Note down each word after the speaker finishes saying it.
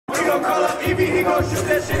EV, he gon' shoot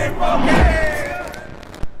that shit in 4K.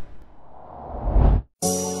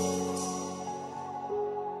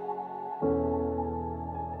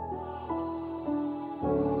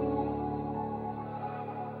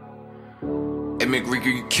 Hey, McRico,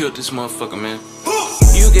 you killed this motherfucker, man.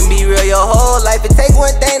 You can be real your whole life, it take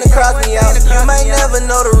one thing to cross me out. You might never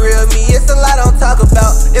know the real me, it's a lot I don't talk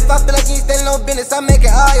about. If I feel like you ain't standing no business, I make it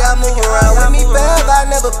all y'all move around. With me forever, I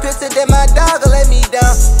never pictured that my dog will let me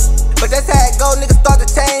down. But that's how it go, niggas start to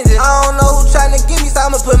change it. I don't know who tryna give me, so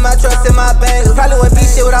I'ma put my trust in my bangles. Probably wouldn't be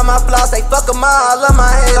shit without my flaws, say fuck 'em all, I love my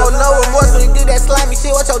hands. Don't no remorse when you do that slimy shit,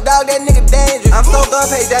 watch your dog, that nigga dangerous. I'm so gun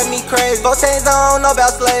page, that me crazy. 4 chains, I don't know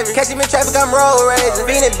about slavery. Catch him in traffic, I'm road raging.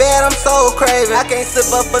 Being in bed, I'm so craving. I can't slip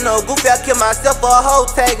up for no goofy, I kill myself for a hoe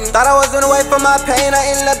tagging. Thought I was running away from my pain, I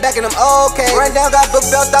ended up back in them okay. Run down, got booked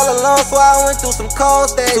out all alone, so I went through some cold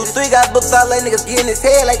stages. 2-3 got booked out, like niggas get in his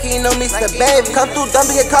head like he ain't know me, said baby. Come through, dumb,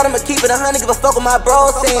 get caught him, keep it 100, give a fuck with my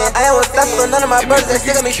bros saying. I ain't with stuff for none of my brothers, that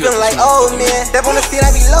shit got me feeling like old man. Step on the scene,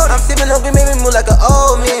 I be loaded, I'm sipping no good, make me move like an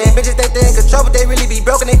old man. Bitches think they in control, but they really be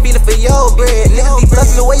broken, they feeling for your bread. Niggas be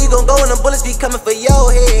bluffing the way you gon' go and them bullets be coming for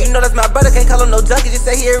your head. You know that's my brother, can't call him no junkie, just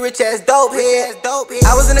say he a rich ass dope head.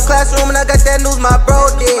 I was in the classroom and I got that news, my bro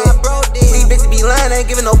did. These bitches be lying, I ain't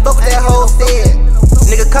giving no fuck what that hoe said.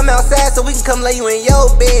 Nigga, come outside so we can come lay you in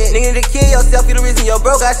your bed. Nigga, to kill yourself, you the reason your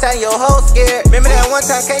bro got shot and your hoe scared. Remember that one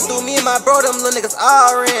time came through me and my bro, them little niggas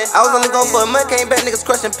all ran. I was only gone for a month, came back, niggas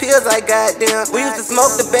crushing pills like goddamn. We used to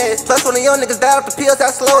smoke the best, plus one of your niggas died off the pills,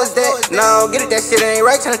 how slow is that? No, get it, that shit ain't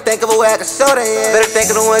right, tryna think of a way I can show that ass. Better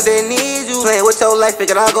think of the ones that need you. Playing with your life,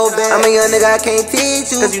 figured I'll go back. I'm a young nigga, I can't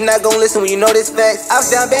teach you, cause you not gon' listen when you know this facts. I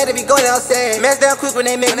was down bad to be going outside, mess down quick when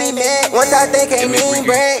they make me mad. One time they can't mean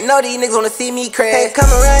brag, know these niggas wanna see me crash. Can't come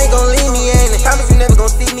around, ain't gon' leave me in it. Promise you never gon'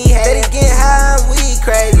 see me hate. Steady getting high, we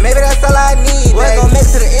crazy. Maybe that's all I need. We ain't gon' make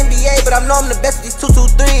it to the NBA, but I know I'm the best with these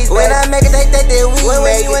 2-2-3s. When I make it, they think that we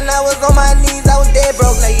make it. When I was on my knees, I was dead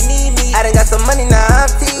broke. Now you need me. I done got some money, now I'm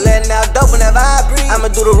T. Letting out dope whenever I breathe. I'ma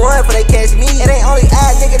do the run before they catch me. It ain't only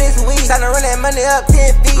I, nigga, this week. Tryna run that money up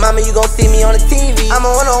 10 feet. Mama, you gon' see me on the TV. I'm a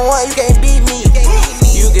one-on-one, you can't beat me.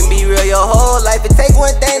 You can be real your whole life, it take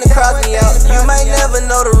one thing to cross me out. You might never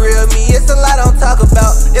know the real me, it's a lot I don't talk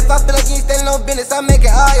about. If I feel like you ain't standing no business, I make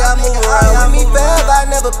it all y'all move around. With me forever, I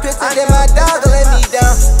never pictured that my dog will let me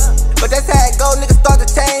down. But that's how it go, niggas start to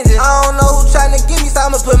change it. I don't know who tryna give me, so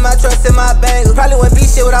I'ma put my trust in my bangles. Probably wouldn't be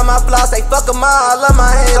shit without my flaws, say fuck 'em all, I love my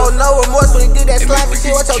hands. Don't no remorse when you do that slimy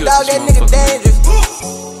shit, watch your dog, that nigga dangerous.